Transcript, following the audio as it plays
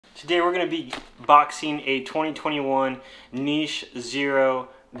Today we're going to be boxing a 2021 Niche Zero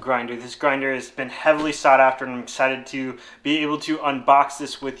grinder. This grinder has been heavily sought after and I'm excited to be able to unbox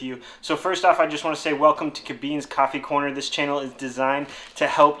this with you. So first off, I just want to say welcome to Cabin's Coffee Corner. This channel is designed to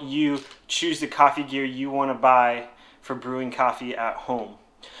help you choose the coffee gear you want to buy for brewing coffee at home.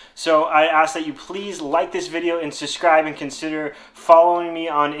 So I ask that you please like this video and subscribe and consider following me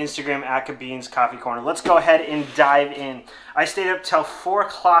on Instagram at Cabin's Coffee Corner. Let's go ahead and dive in. I stayed up till 4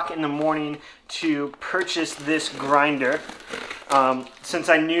 o'clock in the morning to purchase this grinder since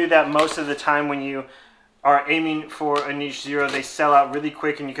I knew that most of the time when you are aiming for a Niche Zero, they sell out really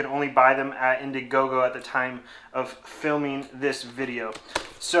quick and you can only buy them at Indiegogo at the time of filming this video.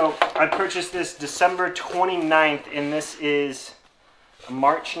 So I purchased this December 29th and this is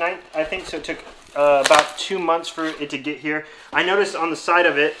March 9th, I think, so it took about 2 months for it to get here. I noticed on the side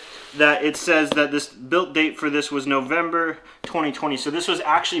of it that it says that this built date for this was November 2020, so this was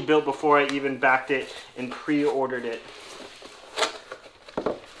actually built before I even backed it and pre-ordered it.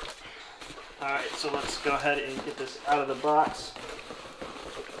 Alright, so let's go ahead and get this out of the box.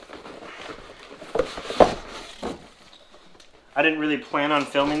 I didn't really plan on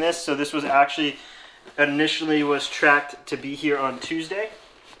filming this, so this was actually initially was tracked to be here on Tuesday,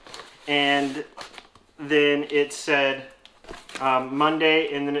 and then it said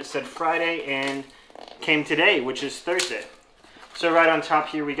Monday, and then it said Friday, and came today, which is Thursday. So right on top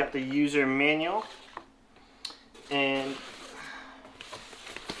here we got the user manual, and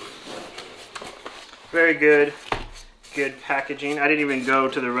very good packaging. I didn't even go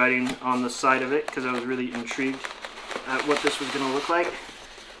to the writing on the side of it because I was really intrigued at what this was going to look like.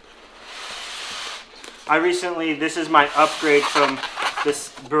 This is my upgrade from this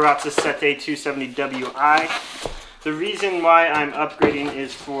Baratza Sette 270WI. The reason why I'm upgrading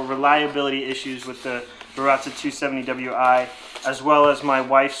is for reliability issues with the Baratza 270WI, as well as my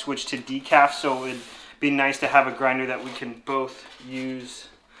wife switched to decaf, so it would be nice to have a grinder that we can both use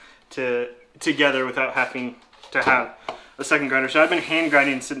together without having to have a second grinder. So I've been hand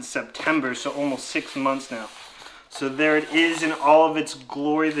grinding since September, so almost 6 months now. So there it is in all of its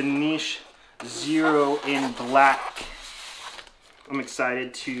glory, the Niche Zero in black. I'm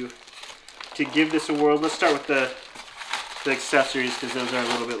excited to give this a whirl. Let's start with the accessories because those are a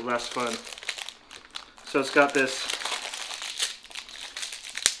little bit less fun. So it's got this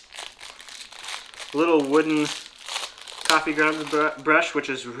little wooden coffee grinder brush,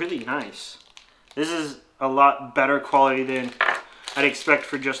 which is really nice. This is a lot better quality than I'd expect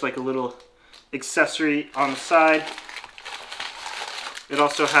for just like a little accessory on the side. It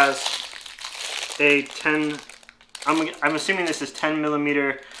also has a I'm assuming this is 10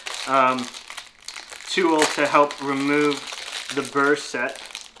 millimeter tool to help remove the burr set.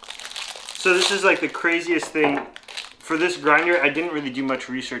 So this is like the craziest thing. For this grinder, I didn't really do much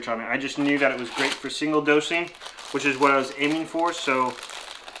research on it. I just knew that it was great for single dosing, which is what I was aiming for. So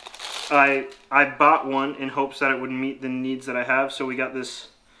I bought one in hopes that it would meet the needs that I have. So we got this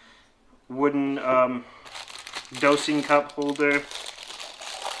wooden dosing cup holder,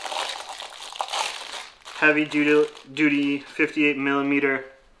 heavy duty 58 millimeter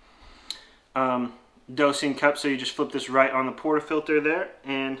dosing cup, so you just flip this right on the portafilter there,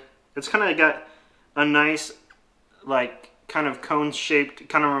 and it's kind of got a nice like kind of cone shaped,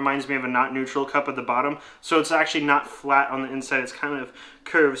 kind of reminds me of a not neutral cup at the bottom, so it's actually not flat on the inside, it's kind of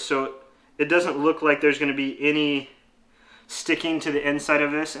curved, so it doesn't look like there's going to be any sticking to the inside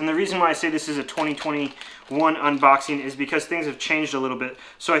of this. And the reason why I say this is a 2021 unboxing is because things have changed a little bit.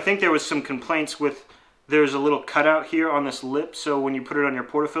 So I think there was some complaints with there's a little cutout here on this lip, so when you put it on your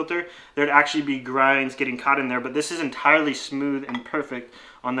portafilter, there'd actually be grinds getting caught in there, but this is entirely smooth and perfect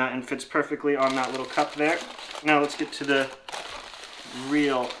on that and fits perfectly on that little cup there. Now let's get to the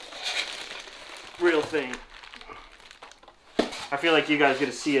real thing. I feel like you guys get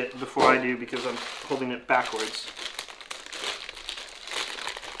to see it before I do because I'm holding it backwards.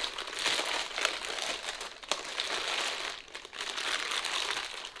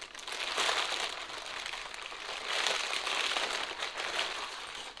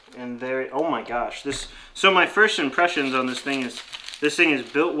 And there, oh my gosh, so my first impressions on this thing is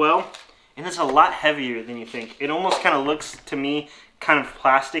built well, and it's a lot heavier than you think. It almost kind of looks to me kind of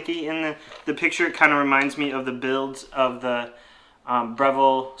plasticky in the picture. It kind of reminds me of the builds of the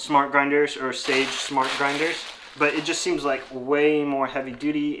Breville smart grinders or Sage smart grinders, but it just seems like way more heavy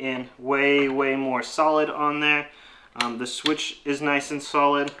duty and way more solid on there. The switch is nice and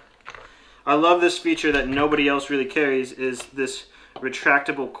solid. I love this feature that nobody else really carries, is this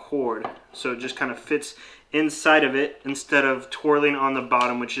retractable cord, so it just kind of fits inside of it instead of twirling on the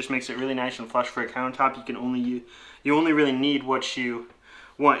bottom, which just makes it really nice and flush for a countertop. You only really need what you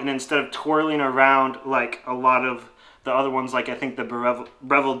want. And instead of twirling around like a lot of the other ones, like I think the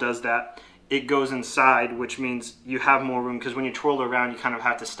Breville does that, it goes inside, which means you have more room, because when you twirl around, you kind of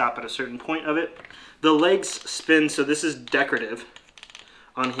have to stop at a certain point of it. The legs spin, so this is decorative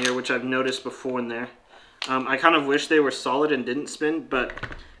on here, which I've noticed before in there. I kind of wish they were solid and didn't spin, but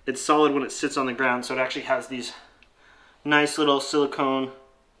it's solid when it sits on the ground, so it actually has these nice little silicone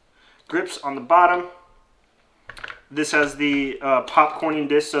grips on the bottom. This has the popcorning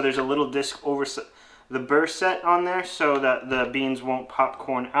disc, so there's a little disc over the burr set on there so that the beans won't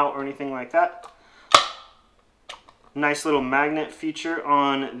popcorn out or anything like that. Nice little magnet feature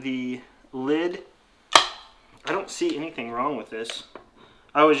on the lid. I don't see anything wrong with this.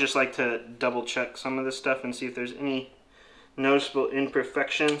 I always just like to double check some of this stuff and see if there's any noticeable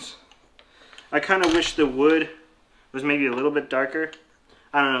imperfections. I kind of wish the wood was maybe a little bit darker.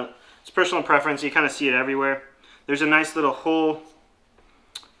 I don't know. It's personal preference. You kind of see it everywhere. There's a nice little hole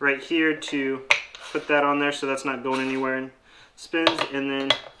right here to put that on there so that's not going anywhere and spins, and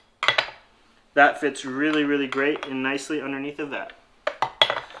then that fits really, really great and nicely underneath of that.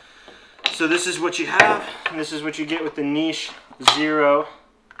 So this is what you have, and this is what you get with the Niche Zero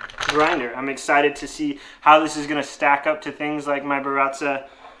grinder. I'm excited to see how this is going to stack up to things like my Baratza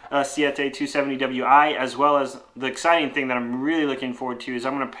Siete 270WI, as well as the exciting thing that I'm really looking forward to is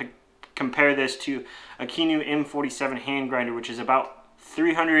I'm going to compare this to a Kinu M47 hand grinder, which is about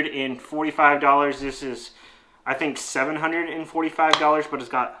 $345. This is, I think, $745, but it's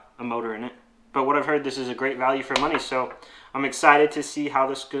got a motor in it. But what I've heard, this is a great value for money, so I'm excited to see how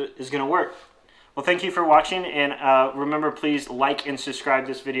this is going to work. Well, thank you for watching, and remember, please like and subscribe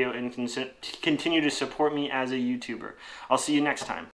this video and continue to support me as a YouTuber. I'll see you next time.